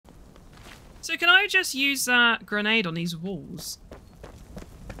So can I just use that grenade on these walls?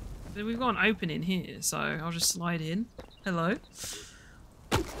 We've got an opening here, so I'll just slide in. Hello.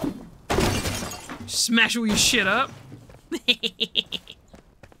 Smash all your shit up.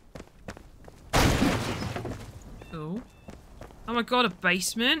 Oh. Oh my god, a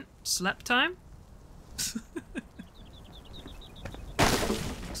basement? Slap time?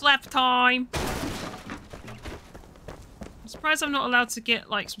 Slap time! I'm surprised I'm not allowed to get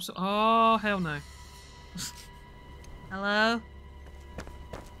like some sort of... Oh, hell no. Hello?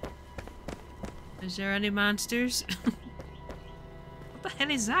 Is there any monsters? What the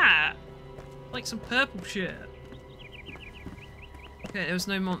hell is that? Like some purple shit. Okay, there was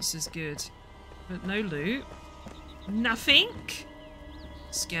no monsters, good. But no loot. Nothing?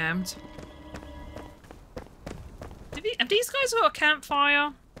 Scammed. Have these guys got a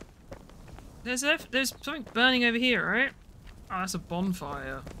campfire? There's something burning over here, right? Oh, that's a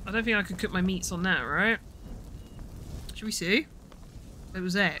bonfire. I don't think I could cook my meats on that, right? Should we see? It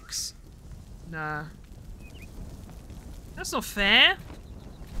was X. Nah. That's not fair.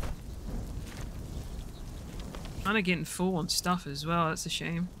 Kinda getting full on stuff as well, that's a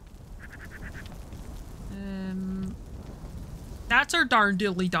shame. That's our darn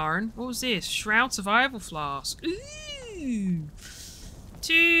dilly darn. What was this? Shroud survival flask. Ooh!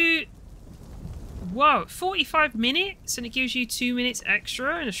 Whoa, 45 minutes and it gives you 2 minutes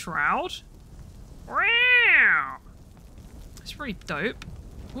extra in a shroud? Wow! That's pretty dope.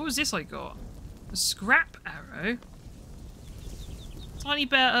 What was this I got? A scrap arrow? Slightly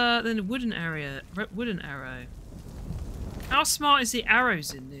better than a wooden arrow. How smart is the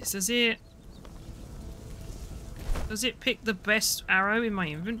arrows in this? Does it pick the best arrow in my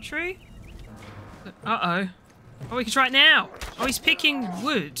inventory? Uh-oh. Oh, we can try it now! Oh, he's picking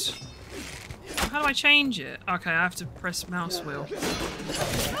wood. How do I change it? Okay, I have to press mouse wheel.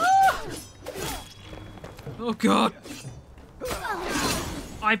 Ah! Oh god!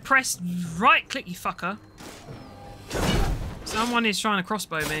 I pressed right click, you fucker. Someone is trying to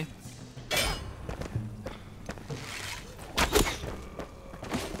crossbow me.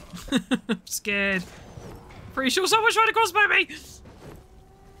 I'm scared. Pretty sure someone's trying to crossbow me!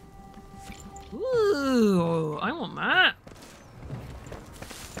 Ooh, I want that.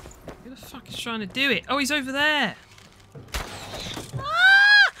 Who the fuck is trying to do it? Oh, he's over there.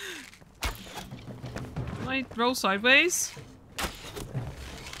 Ah! Can I roll sideways?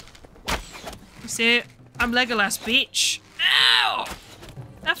 You see it? I'm Legolas, bitch. Ow!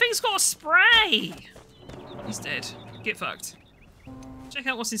 That thing's got a spray. He's dead. Get fucked. Check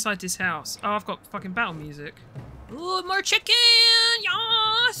out what's inside this house. Oh, I've got fucking battle music. Ooh, more chicken!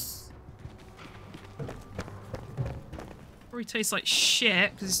 Yes! Probably tastes like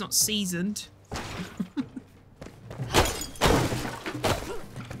shit because it's not seasoned. Oh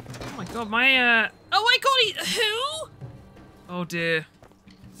my god, my oh my god, who? Oh dear.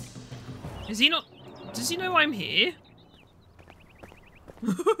 Is he not? Does he know I'm here?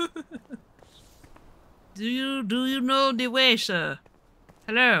 Do you know the way, sir?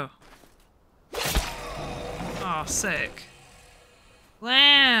 Hello. Oh, sick.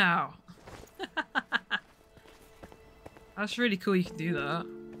 Wow. That's really cool you can do that.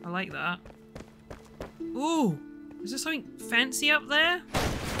 I like that. Ooh, is there something fancy up there?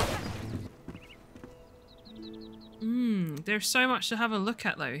 There's so much to have a look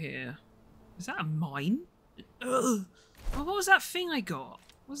at though here. Is that a mine? Ugh. Oh, what was that thing I got?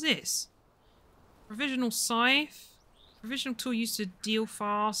 What's this? Provisional scythe. Provisional tool used to deal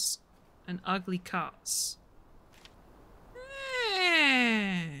fast and ugly cuts.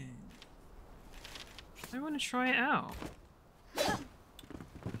 I want to try it out.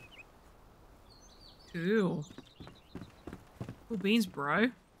 Cool. Cool beans, bro.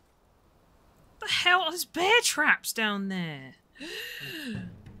 What the hell? There's bear traps down there.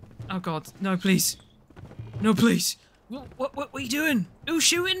 Oh god, no please. No please. What are you doing? Who's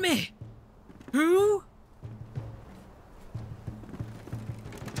shooting me? Who?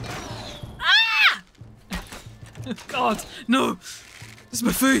 Ah! God, no! This is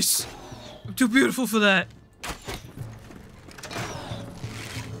my face! I'm too beautiful for that.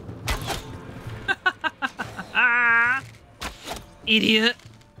 Ah! Idiot.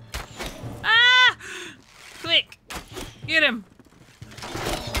 Ah! Quick! Get him!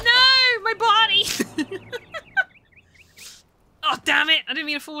 No! My body! Oh damn it! I didn't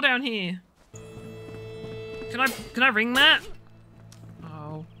mean to fall down here. Can I ring that?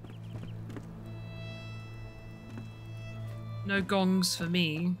 Oh. No gongs for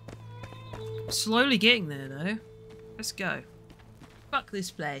me. Slowly getting there though. Let's go. Fuck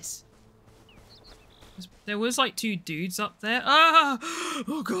this place. There was like 2 dudes up there. Ah!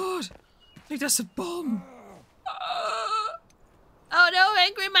 Oh god! think that's a bomb. Oh no,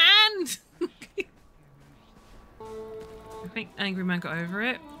 Angry Man! I think Angry Man got over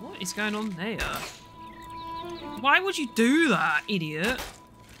it. What is going on there? Why would you do that, idiot?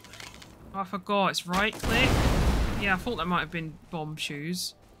 Oh, I forgot, it's right click. Yeah, I thought that might have been bomb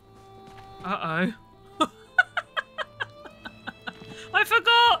shoes. Uh-oh. I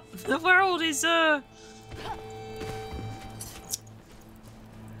forgot! The world is,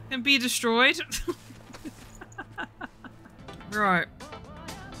 can be destroyed. Right.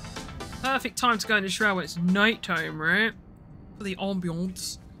 Perfect time to go into Shroud when it's nighttime, right? For the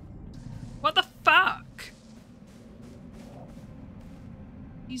ambiance. What the fuck?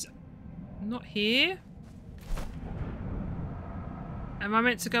 He's not here? Am I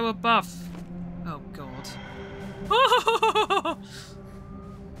meant to go above? Oh god.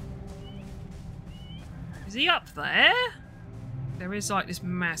 Is he up there? There is like this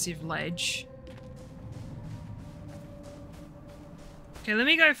massive ledge. Okay, let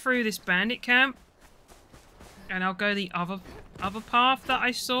me go through this bandit camp. And I'll go the other path that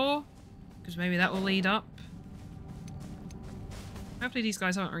I saw. Because maybe that will lead up. Hopefully these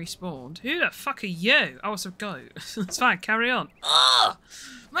guys haven't respawned. Who the fuck are you? Oh, it's a goat. It's fine, carry on. Oh!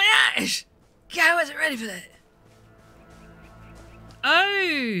 My eyes! I wasn't ready for that.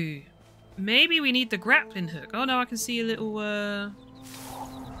 Oh! Maybe we need the grappling hook. Oh no, I can see a little, I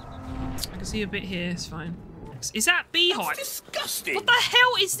can see a bit here, it's fine. Is that beehive? That's disgusting! What the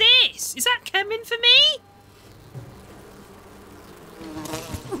hell is this? Is that coming for me?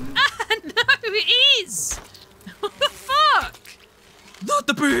 Ah, no, it is! What the fuck? Not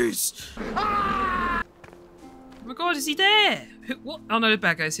the bees! Ah! Oh my god, is he there? What? Oh no, the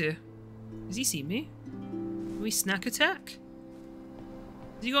bad guy's here. Does he see me? Can we snack attack?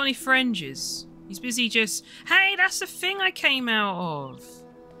 Has he got any fringes? He's busy just... Hey, that's the thing I came out of!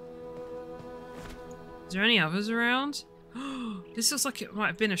 Is there any others around? This looks like it might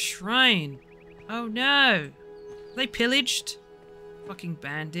have been a shrine. Oh no! Are they pillaged? Fucking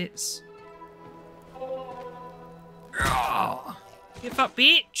bandits. Give up,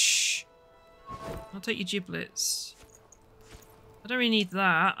 bitch! I'll take your giblets. I don't really need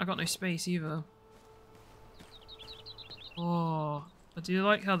that. I got no space either. Oh, I do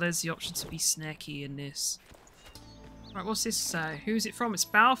like how there's the option to be snacky in this. Right, what's this say? Who's it from? It's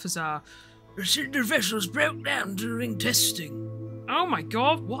Balthazar. The cinder vessels broke down during testing. Oh my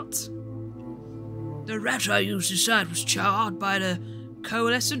god, what? The rat I used inside was charred by the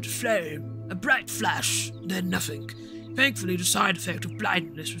coalescent flame. A bright flash, then nothing. Thankfully, the side effect of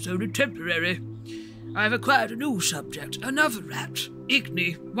blindness was only temporary. I've acquired a new subject, another rat,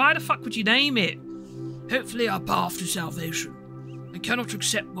 Igni. Why the fuck would you name it? Hopefully our path to salvation. I cannot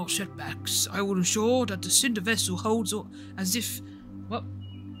accept more setbacks. I will ensure that the cinder vessel holds as if... What?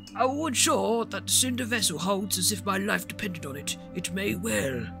 I will ensure that the cinder vessel holds as if my life depended on it. It may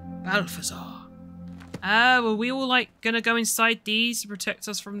well. Balthazar. Ah, well, we all like gonna go inside these to protect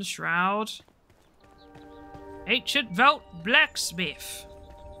us from the Shroud. Ancient Vault Blacksmith.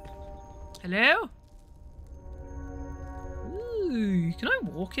 Hello? Ooh, can I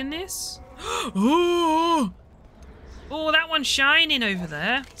walk in this? Oh! Oh, that one's shining over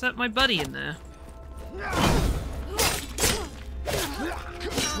there. Is that my buddy in there?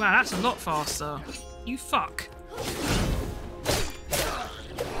 Wow, that's a lot faster. You fuck.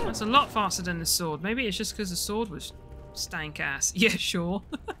 That's a lot faster than the sword. Maybe it's just because the sword was stank ass. Yeah, sure.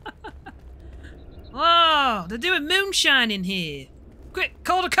 Oh, they're doing moonshine in here. Quick,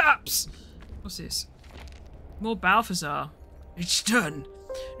 call the cops. What's this? More Balthazar. It's done.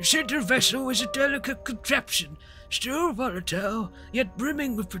 The cinder vessel is a delicate contraption, still volatile, yet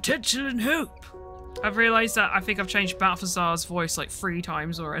brimming with potential and hope. I've realised that I think I've changed Balthazar's voice like 3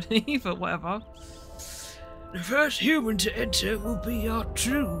 times already, but whatever. The first human to enter will be our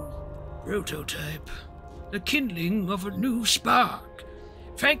true prototype. The kindling of a new spark.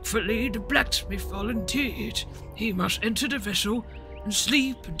 Thankfully, the blacksmith volunteered. He must enter the vessel and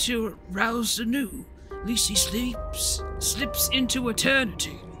sleep until roused anew. Lest he slips into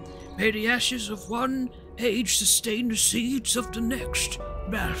eternity. May the ashes of one age sustain the seeds of the next.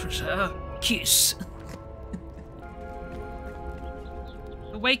 Balthazar, kiss.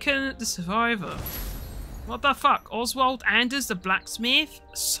 Awaken the survivor. What the fuck? Oswald Anders the blacksmith?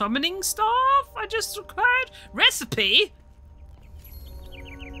 Summoning staff? I just required recipe?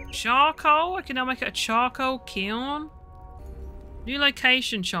 Charcoal? I can now make it a charcoal kiln. New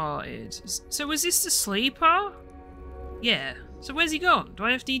location charted. So was this the sleeper? Yeah. So where's he gone? Do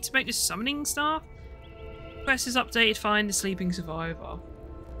I need to make this summoning staff? Quest is updated. Find the sleeping survivor.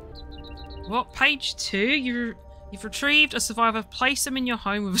 What? Page 2? You've retrieved a survivor. Place them in your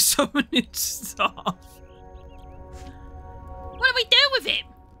home with a summoning staff. What do we do with him?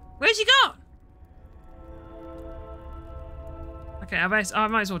 Where's he gone? Okay, I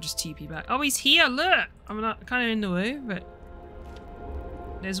might as well just TP back. Oh, he's here, look! I'm not kind of in the way, but...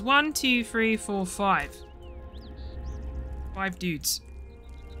 There's 1, 2, 3, 4, 5. 5 dudes.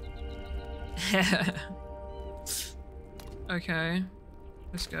 Okay.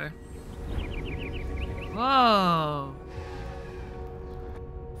 Let's go. Whoa!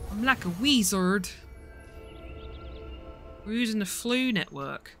 I'm like a wizard. We're using the flu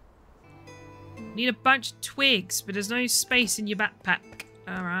network. Need a bunch of twigs, but there's no space in your backpack.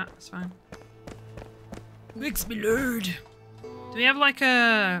 Alright, that's fine. Thanks, my lord. Do we have like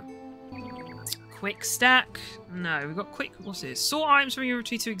a quick stack? No, we've got quick. What's this? Sort items from your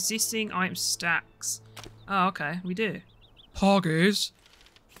inventory to existing item stacks. Oh, okay, we do. Poggers.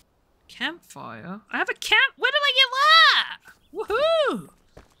 Campfire? I have a camp. Where did I get that? Woohoo!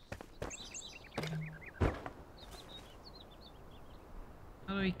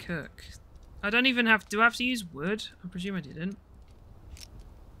 How do we cook? I don't even have. Do I have to use wood? I presume I didn't.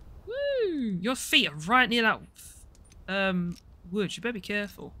 Woo! Your feet are right near that wood. You better be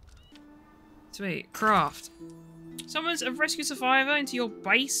careful. Sweet. Craft. Summons a rescue survivor into your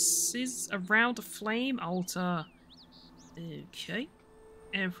bases around a flame altar. Okay.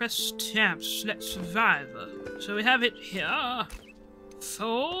 And press tab to select survivor. So we have it here.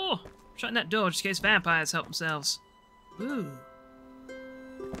 4. Shutting that door just in case vampires help themselves. Ooh.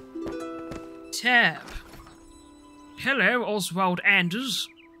 Tab. Hello, Oswald Anders.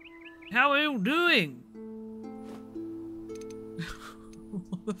 How are you doing?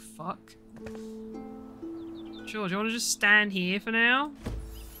 What the fuck? Sure, do you want to just stand here for now?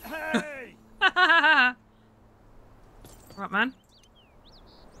 Hey! Right, man.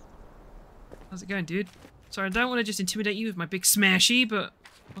 How's it going, dude? Sorry, I don't want to just intimidate you with my big smashy, but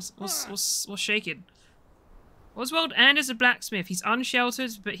what's shaking? Oswald Anders a blacksmith. He's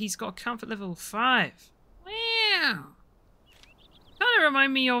unsheltered, but he's got a comfort level 5. Wow. Kind of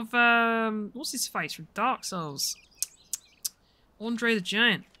remind me of what's his face from Dark Souls? Andre the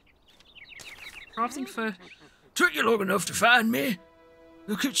Giant. Crafting for. Took you long enough to find me?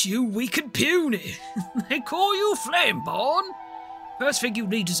 Look at you, weak and puny. They call you Flameborn. First thing you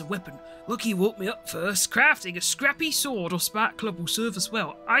need is a weapon. Lucky you woke me up first. Crafting a scrappy sword or spark club will serve as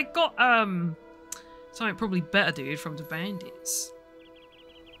well. I got something probably better, dude, from the bandits.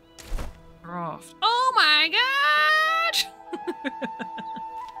 Craft. Oh my god!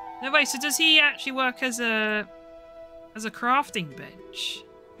 No wait, so does he actually work as a crafting bench?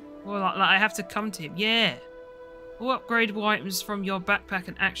 Or like I have to come to him? Yeah. All upgradable items from your backpack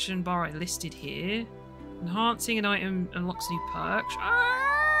and action bar are listed here. Enhancing an item unlocks new perks.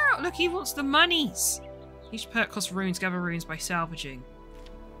 Ah, look, he wants the monies. Each perk costs runes. Gather runes by salvaging.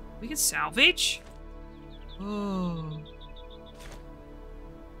 We can salvage? Oh.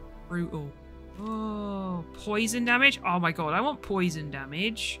 Brutal. Oh. Poison damage? Oh my god, I want poison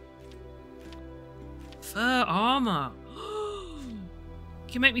damage. Fur armor.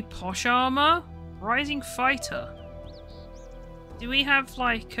 You can make me posh armor? Rising fighter. Do we have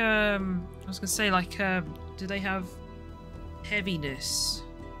like, I was gonna say like, do they have heaviness?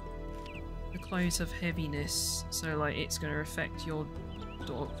 The clothes have heaviness, so like it's gonna affect your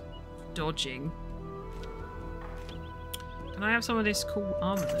dodging. Can I have some of this cool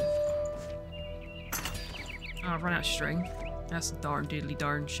armor though? Oh, I've run out of string. That's a darn diddly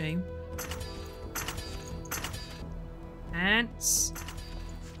darn shame. Pants.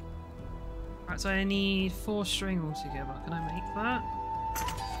 Right, so I need 4 string altogether. Can I make that?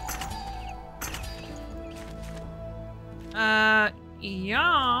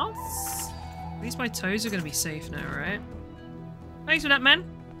 Yes. At least my toes are gonna be safe now, right? Thanks for that, man.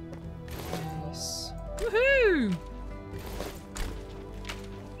 Nice. Woohoo!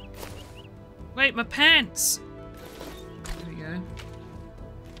 Wait, my pants! There we go.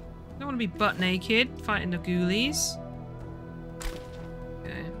 I don't want to be butt naked fighting the ghoulies.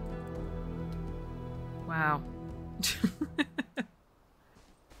 Okay. Wow.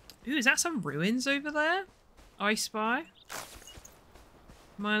 Ooh, is that some ruins over there? I spy.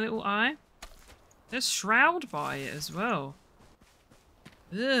 My little eye. There's Shroud by it as well.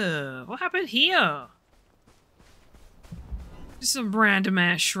 Ugh, what happened here? Just some random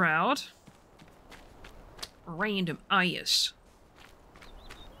ass Shroud. Random ass.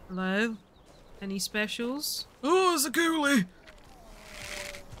 Hello? Any specials? Oh, it's a ghoulie.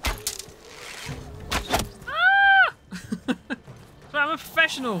 But I'm a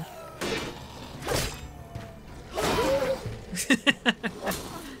professional.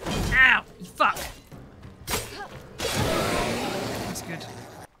 Ow! You fuck!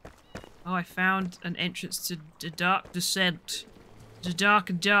 Oh, I found an entrance to the dark descent. The dark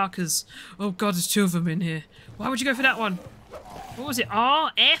and darkers. Oh god, there's 2 of them in here. Why would you go for that one? What was it?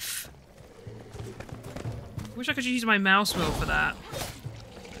 R? F? Wish I could use my mouse wheel for that.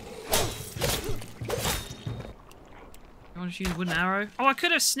 I want to use a wooden arrow. Oh, I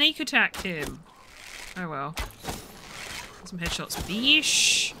could have sneak attacked him. Oh well. Some headshots.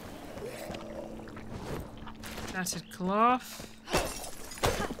 Bish. Tattered cloth.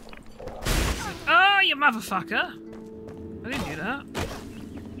 Oh, you motherfucker! I didn't do that.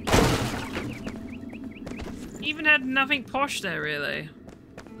 Even had nothing posh there, really.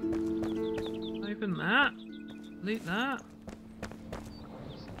 Open that. Loot that.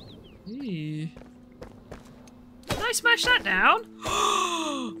 Eee. Did I smash that down?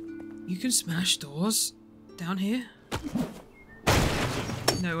 You can smash doors down here?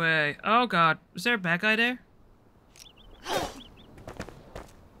 No way. Oh god. Was there a bad guy there?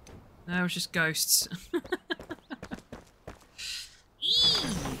 No, it was just ghosts.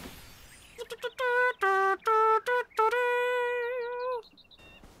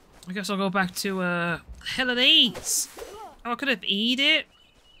 I guess I'll go back to, hell of these. Oh, I could have eat it.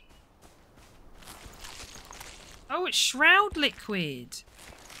 Oh, it's Shroud liquid.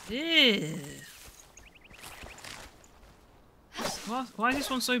 Ew. Why is this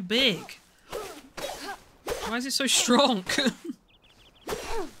one so big? Why is it so strong?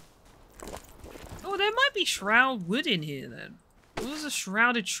 Oh, there might be Shroud wood in here then. What does a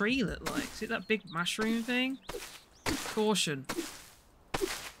shrouded tree look like? Is it that big mushroom thing? Caution.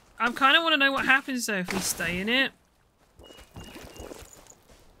 I kind of want to know what happens though if we stay in it.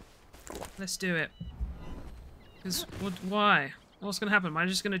 Let's do it. Because, why? What's going to happen? Am I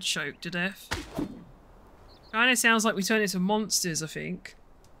just going to choke to death? Kind of sounds like we turn into monsters, I think.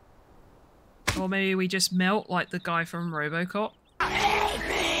 Or maybe we just melt like the guy from RoboCop.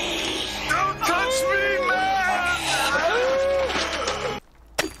 Don't touch me, man!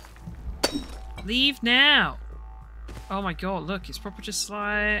 Leave now! Oh my god, look, it's proper just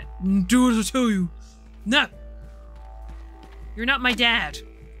like... Do as I tell you! No! You're not my dad!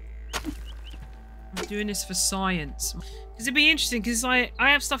 I'm doing this for science. Because it'd be interesting, because I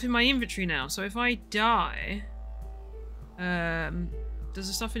have stuff in my inventory now, so if I die... does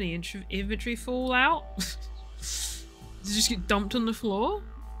the stuff in the inventory fall out? Does it just get dumped on the floor?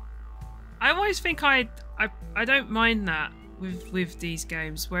 I always think I don't mind that with these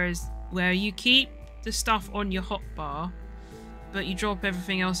games, whereas where you keep the stuff on your hotbar, but you drop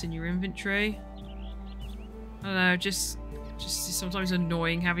everything else in your inventory. I don't know, just it's sometimes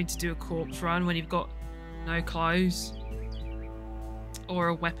annoying having to do a corpse run when you've got no clothes or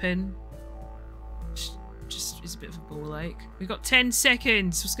a weapon. Just is a bit of a ball ache. We've got 10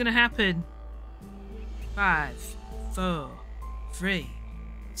 seconds. What's gonna happen? 5, 4, 3,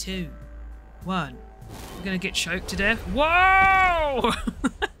 2, 1. We're gonna get choked to death. Whoa!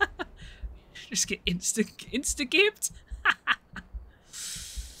 Just get insta-gipped.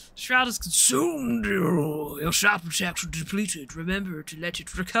 Shroud is consumed. Your sharp attacks are depleted. Remember to let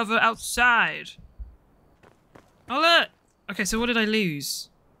it recover outside. Oh look! Okay, so what did I lose?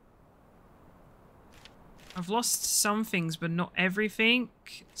 I've lost some things, but not everything.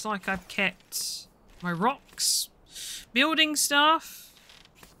 It's like I've kept my rocks, building stuff.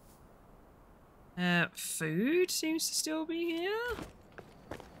 Food seems to still be here.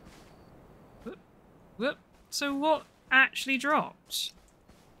 Whoop, whoop. So what actually dropped?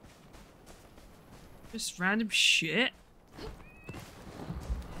 Just random shit.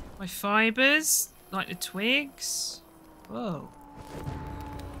 My fibers, like the twigs. Whoa.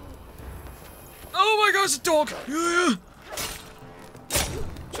 Oh my god, it's a dog!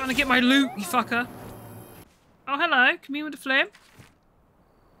 Trying to get my loot, you fucker. Oh, hello. Come here with the flame.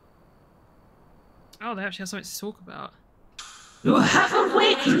 Oh, they actually have something to talk about. You have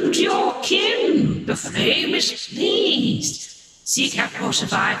awakened your kin. The flame is pleased. Seek out your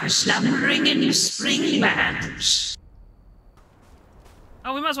survivors slumbering in your spring lands.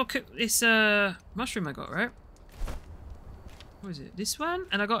 Oh, we might as well cook this mushroom I got, right? What is it? This one?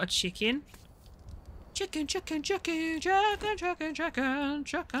 And I got a chicken. Chicken, chicken, chicken, chicken, chicken, chicken,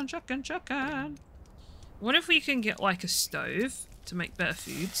 chicken, chicken, chicken. What if we can get like a stove to make better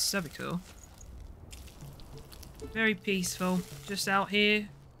foods? That'd be cool. Very peaceful. Just out here.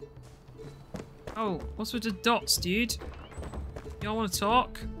 Oh, what's with the dots, dude? Y'all want to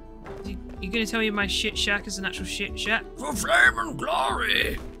talk? You gonna tell me my shit shack is an actual shit shack? For flame and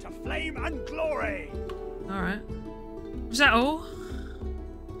glory! To flame and glory! Alright. Was that all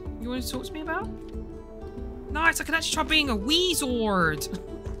you wanted to talk to me about? Nice, I can actually try being a Weezord!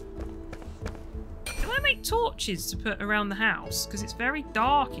 Am I make torches to put around the house? Because it's very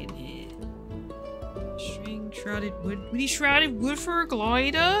dark in here. String, shrouded wood. We need shrouded wood for a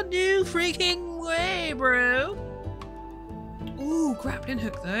glider? No freaking way, bro. Ooh, grappling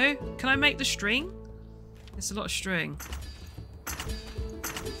hook though. Can I make the string? It's a lot of string.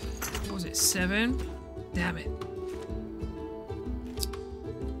 What was it, 7? Damn it.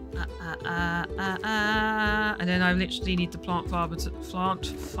 And then I literally need the plant fiber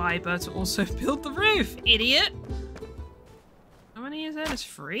to also build the roof. Idiot. How many is there? There's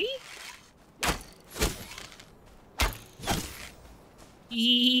 3?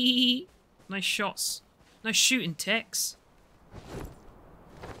 Nice shots. Nice shooting techs.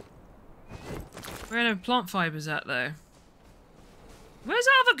 Where are the plant fibers at though? Where's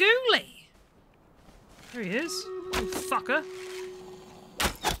our Ghoulie? There he is. Oh, fucker.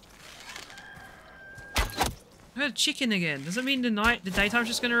 I heard chicken again. Does that mean the daytime's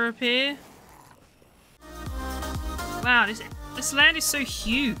just gonna appear? Wow, this land is so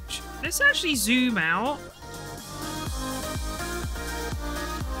huge. Let's actually zoom out.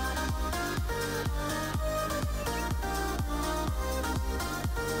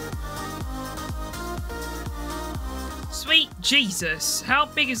 Sweet Jesus. How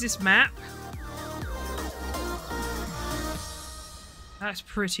big is this map? That's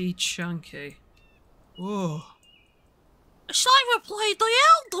pretty chunky. Whoa. It's like we played the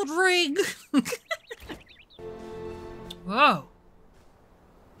Elden Ring! Whoa.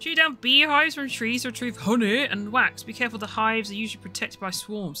 Shoot down beehives from trees to retrieve honey and wax. Be careful, the hives are usually protected by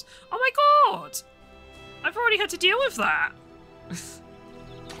swarms. Oh my god! I've already had to deal with that.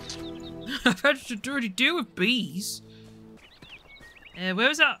 I've had to already deal with bees. Where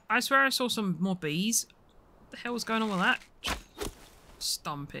was that? I swear I saw some more bees. What the hell was going on with that?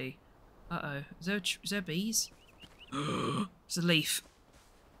 Stumpy. Uh-oh. Is there bees? It's a leaf.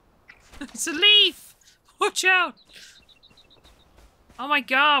 It's a leaf! Watch out! Oh my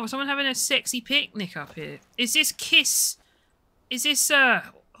god, was someone having a sexy picnic up here? Is this Kiss? Is this,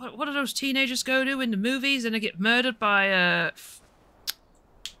 what do those teenagers go to in the movies and they get murdered by,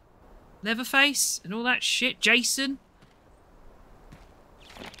 Leatherface and all that shit? Jason?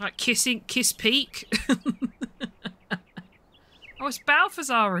 Like Kiss Peak? Oh, it's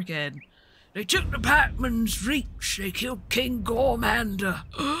Balthazar again. They took the Pac-Man's reach. They killed King Gormander.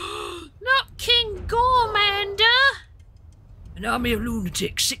 Not King Gormander! An army of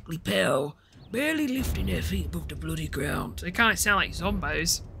lunatics, sickly pale, barely lifting their feet above the bloody ground. They kind of sound like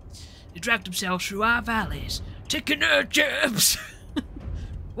zombos. They dragged themselves through our valleys, taking our gerbs,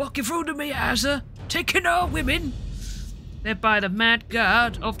 walking through the miasma, taking our women. Led by the mad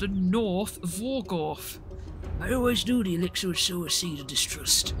god of the north, Vorgorth. I always knew the elixir would sow a seed of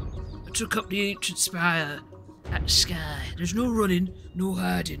distrust. I took up the ancient spire at the sky. There's no running, no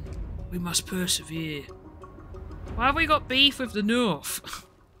hiding. We must persevere. Why have we got beef with the north?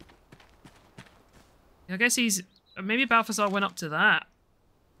 I guess maybe Balthazar went up to that.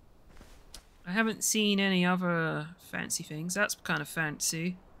 I haven't seen any other fancy things. That's kind of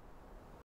fancy.